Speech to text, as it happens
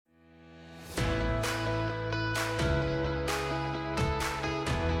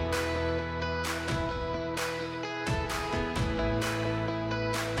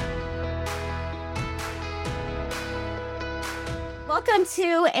Welcome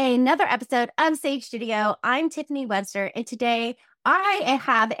to another episode of Sage Studio. I'm Tiffany Webster, and today I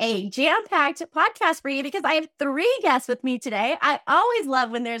have a jam-packed podcast for you because I have three guests with me today. I always love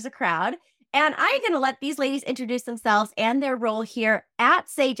when there's a crowd, and I'm going to let these ladies introduce themselves and their role here at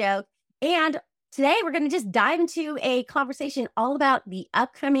Sage Oak. And today we're going to just dive into a conversation all about the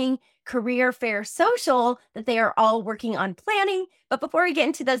upcoming career fair social that they are all working on planning. But before we get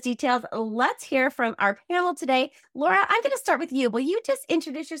into those details, let's hear from our panel today. Laura, I'm going to start with you. Will you just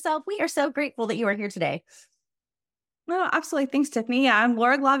introduce yourself? We are so grateful that you are here today. No, absolutely. Thanks, Tiffany. Yeah, I'm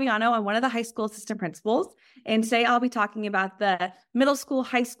Laura Glaviano. I'm one of the high school assistant principals. And today I'll be talking about the middle school,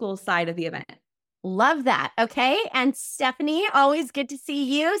 high school side of the event. Love that. Okay. And Stephanie, always good to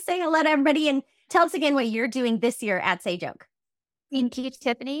see you. Say hello to everybody and tell us again what you're doing this year at Sage Oak. Thank you,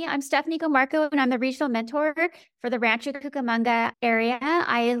 Tiffany. I'm Stephanie Gomarco, and I'm the regional mentor for the Rancho Cucamonga area.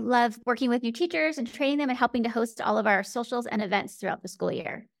 I love working with new teachers and training them and helping to host all of our socials and events throughout the school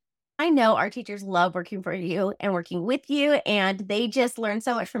year. I know our teachers love working for you and working with you, and they just learn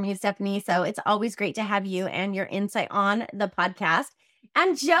so much from you, Stephanie. So it's always great to have you and your insight on the podcast.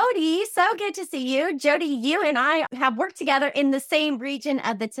 And Jody, so good to see you. Jody, you and I have worked together in the same region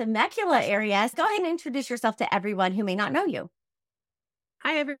of the Temecula area. Go ahead and introduce yourself to everyone who may not know you.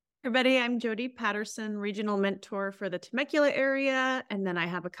 Hi, everybody. I'm Jody Patterson, regional mentor for the Temecula area. And then I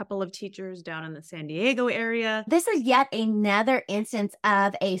have a couple of teachers down in the San Diego area. This is yet another instance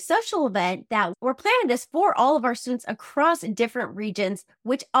of a social event that we're planning this for all of our students across different regions,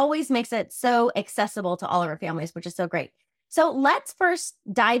 which always makes it so accessible to all of our families, which is so great. So let's first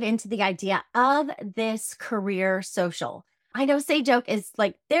dive into the idea of this career social. I know Sage Oak is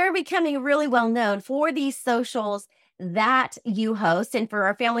they're becoming really well known for these socials that you host. And for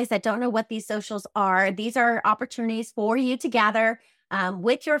our families that don't know what these socials are, these are opportunities for you to gather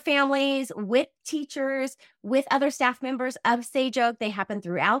with your families, with teachers, with other staff members of Sage Oak. They happen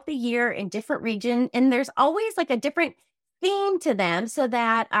throughout the year in different regions, and there's always a different theme to them so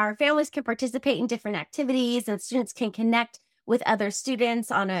that our families can participate in different activities and students can connect with other students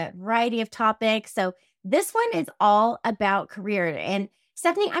on a variety of topics. So this one is all about career. And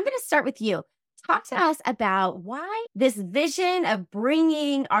Stephanie, I'm going to start with you. Talk to us about why this vision of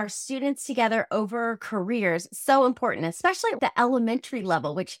bringing our students together over careers is so important, especially at the elementary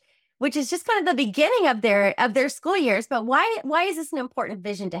level, which is just kind of the beginning of their school years. But why is this an important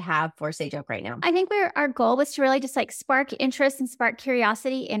vision to have for Sage Oak right now? I think our goal was to really just spark interest and spark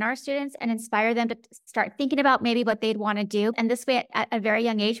curiosity in our students and inspire them to start thinking about maybe what they'd want to do. And this way, at a very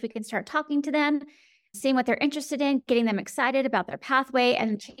young age, we can start talking to them, seeing what they're interested in, getting them excited about their pathway,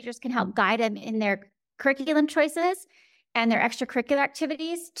 and teachers can help guide them in their curriculum choices and their extracurricular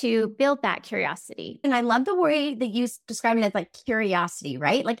activities to build that curiosity. And I love the way that you describe it as curiosity,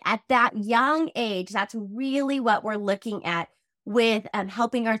 right? At that young age, that's really what we're looking at with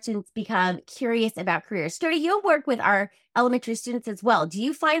helping our students become curious about careers. Jody, you work with our elementary students as well. Do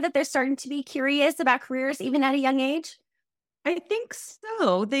you find that they're starting to be curious about careers even at a young age? I think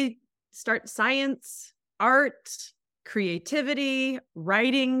so. They start science, art, creativity,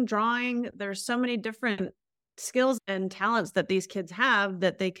 writing, drawing. There's so many different skills and talents that these kids have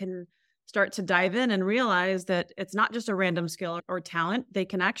that they can start to dive in and realize that it's not just a random skill or talent. They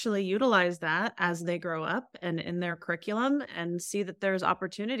can actually utilize that as they grow up and in their curriculum and see that there's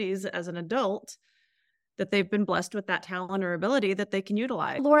opportunities as an adult that they've been blessed with that talent or ability that they can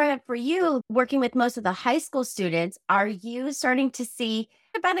utilize. Laura, for you, working with most of the high school students, are you starting to see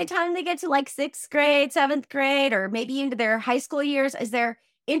by the time they get to sixth grade, seventh grade, or maybe into their high school years, is there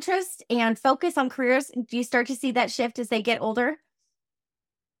interest and focus on careers? Do you start to see that shift as they get older?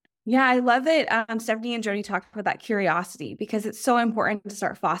 Yeah, I love that Stephanie and Jody talked about that curiosity because it's so important to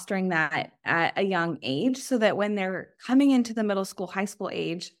start fostering that at a young age so that when they're coming into the middle school, high school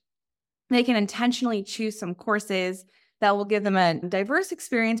age, they can intentionally choose some courses that will give them a diverse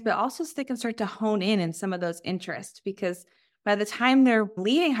experience, but also so they can start to hone in some of those interests. Because by the time they're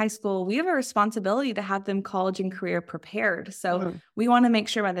leaving high school, we have a responsibility to have them college and career prepared. So we want to make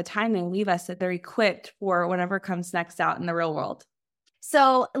sure by the time they leave us that they're equipped for whatever comes next out in the real world.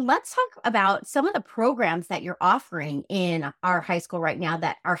 So let's talk about some of the programs that you're offering in our high school right now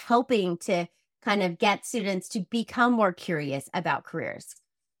that are helping to kind of get students to become more curious about careers.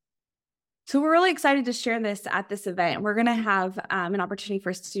 So we're really excited to share this at this event. We're going to have an opportunity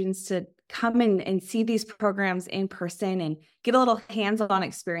for students to come in and see these programs in person and get a little hands-on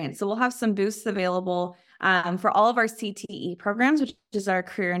experience. So we'll have some booths available for all of our CTE programs, which is our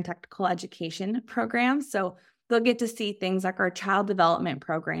career and technical education program. So they'll get to see things like our child development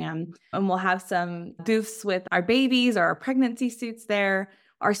program, and we'll have some booths with our babies or our pregnancy suits there.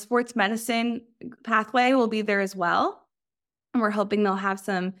 Our sports medicine pathway will be there as well. And we're hoping they'll have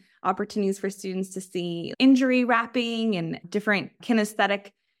some opportunities for students to see injury wrapping and different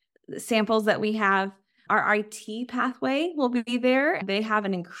kinesthetic samples that we have. Our IT pathway will be there. They have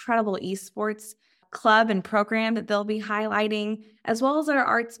an incredible esports club and program that they'll be highlighting, as well as our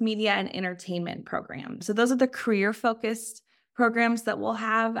arts, media, and entertainment program. So those are the career-focused programs that we'll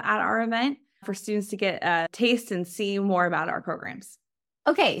have at our event for students to get a taste and see more about our programs.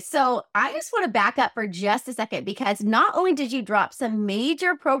 Okay, so I just want to back up for just a second, because not only did you drop some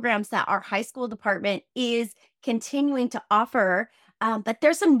major programs that our high school department is continuing to offer, but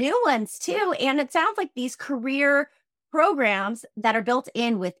there's some new ones too. And it sounds like these career programs that are built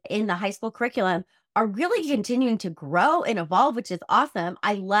in within the high school curriculum are really continuing to grow and evolve, which is awesome.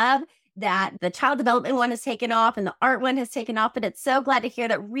 I love that the child development one has taken off and the art one has taken off, but it's so glad to hear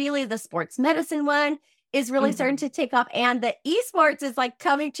that really the sports medicine one is really starting to take off, and the esports is like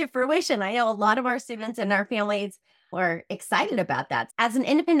coming to fruition. I know a lot of our students and our families were excited about that. As an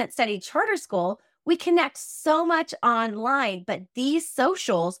independent study charter school, we connect so much online, but these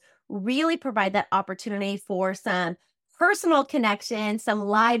socials really provide that opportunity for some personal connection, some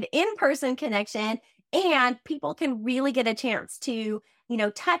live in-person connection, and people can really get a chance to,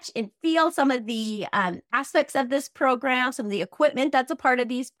 touch and feel some of the aspects of this program, some of the equipment that's a part of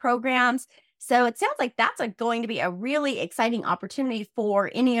these programs. So it sounds like that's going to be a really exciting opportunity for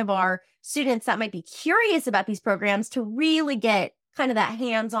any of our students that might be curious about these programs to really get kind of that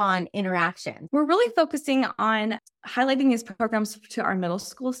hands-on interaction. We're really focusing on highlighting these programs to our middle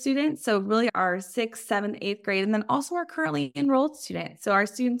school students. So really our 6th, 7th, 8th grade, and then also our currently enrolled students. So our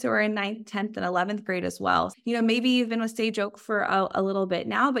students who are in 9th, 10th, and 11th grade as well. Maybe you've been with Sage Oak for a little bit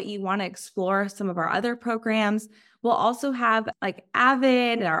now, but you want to explore some of our other programs. We'll also have like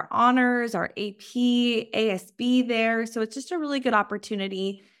AVID, our honors, our AP, ASB there. So it's just a really good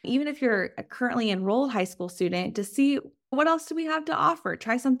opportunity, even if you're a currently enrolled high school student, to see what else do we have to offer?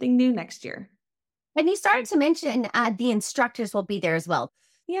 Try something new next year. And you started to mention the instructors will be there as well.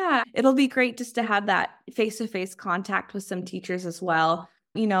 Yeah, it'll be great just to have that face-to-face contact with some teachers as well.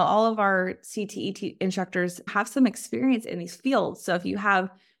 All of our CTE instructors have some experience in these fields. So if you have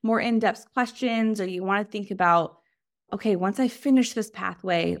more in-depth questions, or you want to think about, okay, once I finish this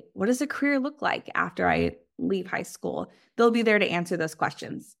pathway, what does a career look like after I leave high school? They'll be there to answer those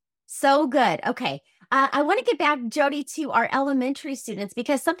questions. So good. Okay. I want to get back, Jody, to our elementary students,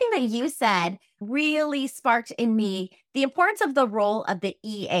 because something that you said really sparked in me the importance of the role of the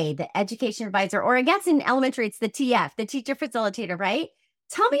EA, the education advisor, or I guess in elementary, it's the TF, the teacher facilitator, right?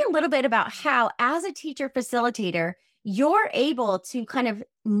 Tell me a little bit about how, as a teacher facilitator, you're able to kind of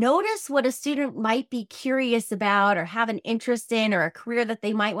notice what a student might be curious about or have an interest in, or a career that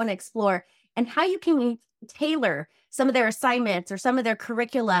they might want to explore, and how you can tailor some of their assignments or some of their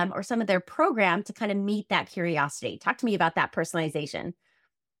curriculum or some of their program to kind of meet that curiosity. Talk to me about that personalization.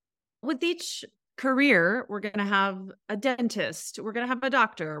 With each career, we're going to have a dentist, we're going to have a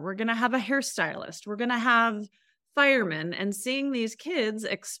doctor, we're going to have a hairstylist, we're going to have firemen, and seeing these kids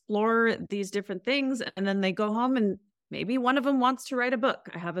explore these different things. And then they go home and maybe one of them wants to write a book.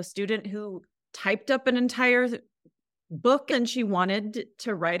 I have a student who typed up an entire book and she wanted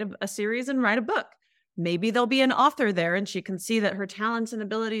to write a series and write a book. Maybe there'll be an author there and she can see that her talents and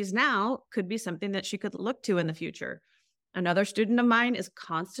abilities now could be something that she could look to in the future. Another student of mine is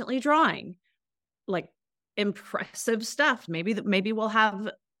constantly drawing like impressive stuff. Maybe we'll have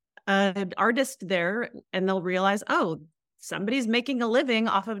an artist there and they'll realize, oh, somebody's making a living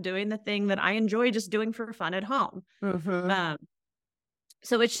off of doing the thing that I enjoy just doing for fun at home. Mm-hmm.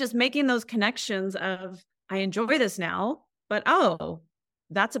 So it's just making those connections of, I enjoy this now, but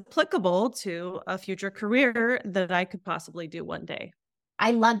that's applicable to a future career that I could possibly do one day.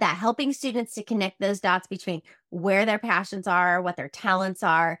 I love that. Helping students to connect those dots between where their passions are, what their talents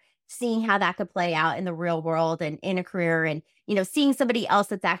are, seeing how that could play out in the real world and in a career. And, seeing somebody else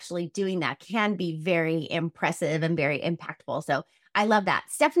that's actually doing that can be very impressive and very impactful. So I love that.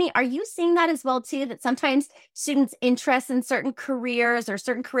 Stephanie, are you seeing that as well too? That sometimes students' interest in certain careers or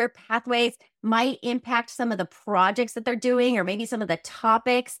certain career pathways might impact some of the projects that they're doing, or maybe some of the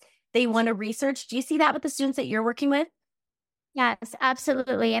topics they want to research. Do you see that with the students that you're working with? Yes,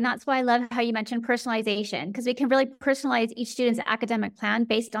 absolutely. And that's why I love how you mentioned personalization, because we can really personalize each student's academic plan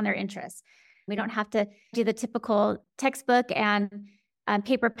based on their interests. We don't have to do the typical textbook and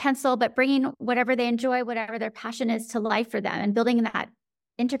paper pencil, but bringing whatever they enjoy, whatever their passion is to life for them, and building that,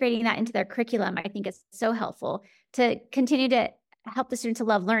 integrating that into their curriculum, I think is so helpful to continue to help the student to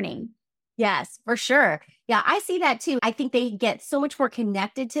love learning. Yes, for sure. Yeah, I see that too. I think they get so much more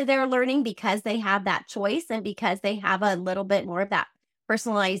connected to their learning because they have that choice and because they have a little bit more of that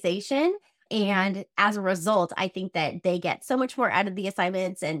personalization. And as a result, I think that they get so much more out of the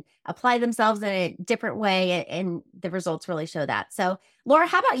assignments and apply themselves in a different way. And the results really show that. So, Laura,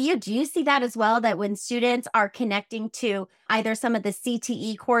 how about you? Do you see that as well? That when students are connecting to either some of the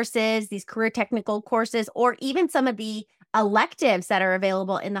CTE courses, these career technical courses, or even some of the electives that are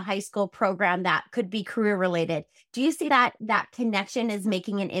available in the high school program that could be career related, do you see that connection is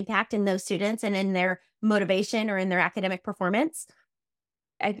making an impact in those students and in their motivation or in their academic performance?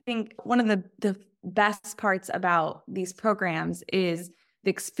 I think one of the best parts about these programs is the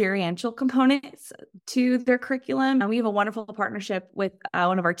experiential components to their curriculum. And we have a wonderful partnership with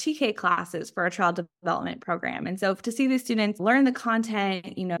one of our TK classes for our child development program. And so to see the students learn the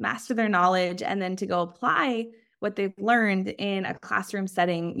content, master their knowledge, and then to go apply what they've learned in a classroom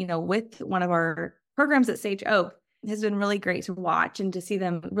setting, with one of our programs at Sage Oak has been really great to watch and to see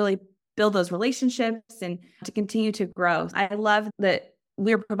them really build those relationships and to continue to grow. I love that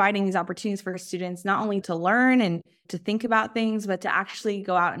we're providing these opportunities for students not only to learn and to think about things, but to actually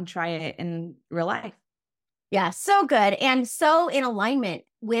go out and try it in real life. Yeah, so good. And so in alignment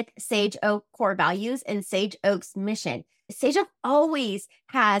with Sage Oak core values and Sage Oak's mission. Sage Oak always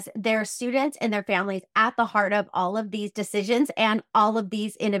has their students and their families at the heart of all of these decisions and all of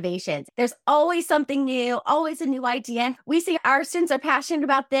these innovations. There's always something new, always a new idea. We see our students are passionate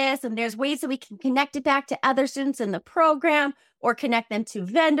about this, and there's ways that we can connect it back to other students in the program, or connect them to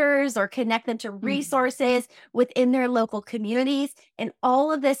vendors, or connect them to resources within their local communities. And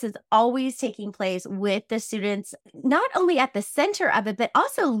all of this is always taking place with the students, not only at the center of it, but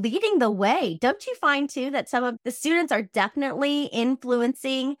also leading the way. Don't you find too that some of the students are definitely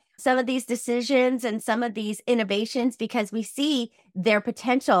influencing some of these decisions and some of these innovations because we see their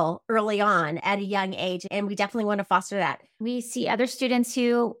potential early on at a young age, and we definitely want to foster that. We see other students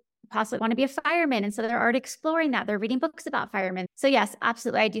who possibly want to be a fireman, and so they're already exploring that. They're reading books about firemen. So yes,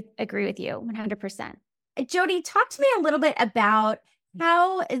 absolutely, I do agree with you 100%. Jody, talk to me a little bit about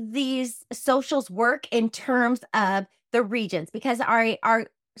how these socials work in terms of the regions, because our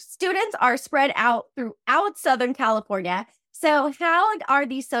students are spread out throughout Southern California. So how are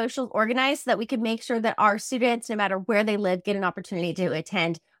these socials organized so that we can make sure that our students, no matter where they live, get an opportunity to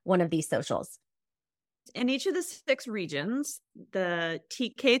attend one of these socials? In each of the 6 regions, the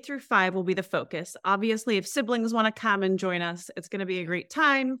K through 5 will be the focus. Obviously, if siblings want to come and join us, it's going to be a great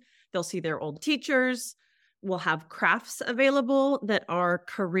time. They'll see their old teachers. We'll have crafts available that are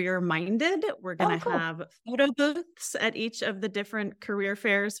career-minded. We're going to have photo booths at each of the different career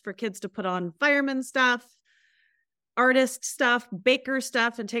fairs for kids to put on fireman stuff, artist stuff, baker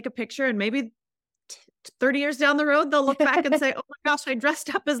stuff, and take a picture. And maybe 30 years down the road, they'll look back and say, oh my gosh, I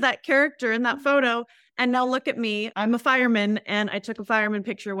dressed up as that character in that photo. And now look at me. I'm a fireman, and I took a fireman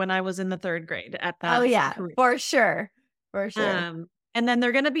picture when I was in the 3rd grade at that. Oh yeah, career. For sure. And then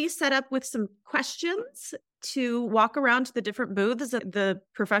they're going to be set up with some questions to walk around to the different booths of the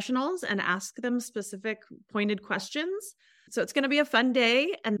professionals and ask them specific pointed questions. So it's going to be a fun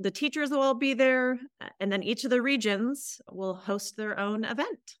day, and the teachers will all be there. And then each of the regions will host their own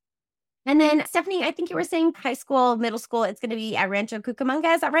event. And then, Stephanie, I think you were saying high school, middle school, it's going to be at Rancho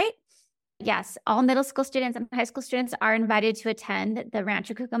Cucamonga. Is that right? Yes. All middle school students and high school students are invited to attend the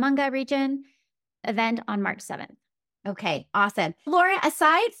Rancho Cucamonga region event on March 7th. Okay, awesome. Laura,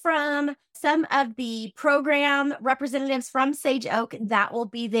 aside from some of the program representatives from Sage Oak that will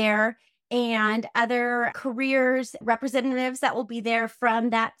be there and other careers representatives that will be there from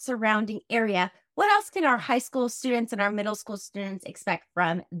that surrounding area, what else can our high school students and our middle school students expect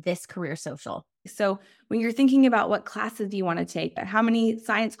from this career social? So when you're thinking about what classes do you want to take, how many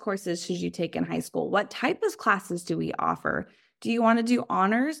science courses should you take in high school? What type of classes do we offer? Do you want to do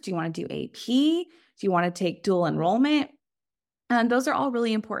honors? Do you want to do AP? Do you want to take dual enrollment? And those are all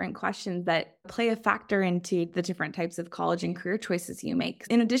really important questions that play a factor into the different types of college and career choices you make.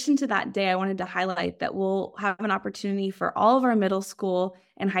 In addition to that day, I wanted to highlight that we'll have an opportunity for all of our middle school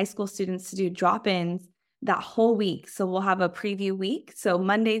and high school students to do drop-ins that whole week. So we'll have a preview week. So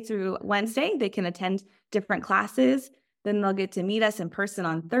Monday through Wednesday, they can attend different classes. Then they'll get to meet us in person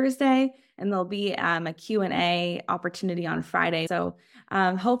on Thursday, and there'll be a Q&A opportunity on Friday. So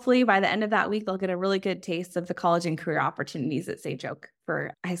hopefully by the end of that week, they'll get a really good taste of the college and career opportunities at Sage Oak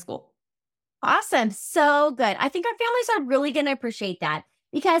for high school. Awesome. So good. I think our families are really going to appreciate that,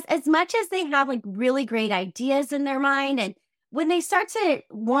 because as much as they have like really great ideas in their mind, and when they start to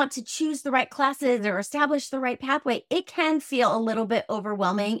want to choose the right classes or establish the right pathway, it can feel a little bit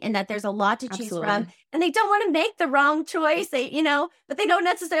overwhelming in that there's a lot to choose from, and they don't want to make the wrong choice, but they don't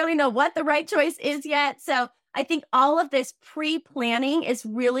necessarily know what the right choice is yet. So I think all of this pre-planning is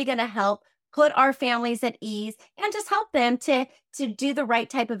really going to help put our families at ease and just help them to do the right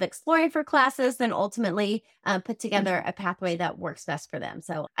type of exploring for classes and ultimately put together a pathway that works best for them.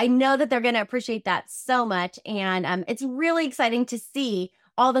 So I know that they're going to appreciate that so much. And it's really exciting to see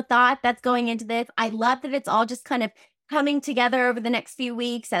all the thought that's going into this. I love that it's all just kind of coming together over the next few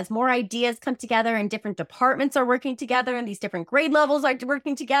weeks as more ideas come together and different departments are working together and these different grade levels are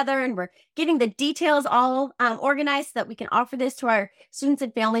working together, and we're getting the details all organized so that we can offer this to our students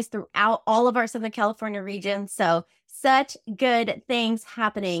and families throughout all of our Southern California regions. So such good things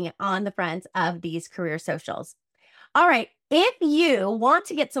happening on the front of these career socials. All right. If you want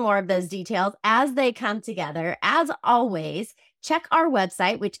to get some more of those details as they come together, as always, check our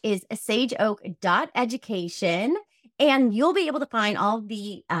website, which is sageoak.education. And you'll be able to find all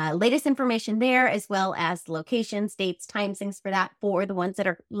the latest information there, as well as locations, dates, times, things for that for the ones that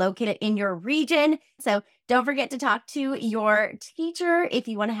are located in your region. So don't forget to talk to your teacher if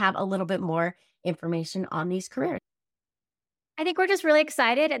you want to have a little bit more information on these careers. I think we're just really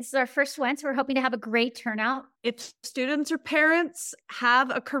excited. This is our first one, so we're hoping to have a great turnout. If students or parents have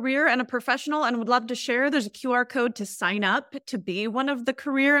a career and a professional and would love to share, there's a QR code to sign up to be one of the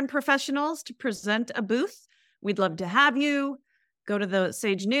career and professionals to present a booth. We'd love to have you. Go to the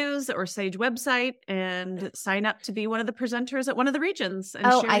Sage News or Sage website and sign up to be one of the presenters at one of the regions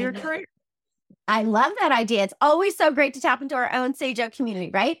and share your career. I love that idea. It's always so great to tap into our own Sage Oak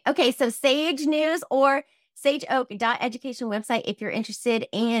community, right? Okay, so Sage News or sageoak.education website if you're interested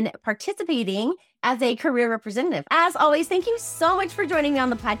in participating as a career representative. As always, thank you so much for joining me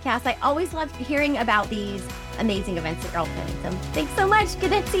on the podcast. I always love hearing about these amazing events that you're all planning. So thanks so much. Good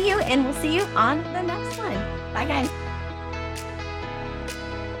to see you, and we'll see you on the next one. Bye, guys.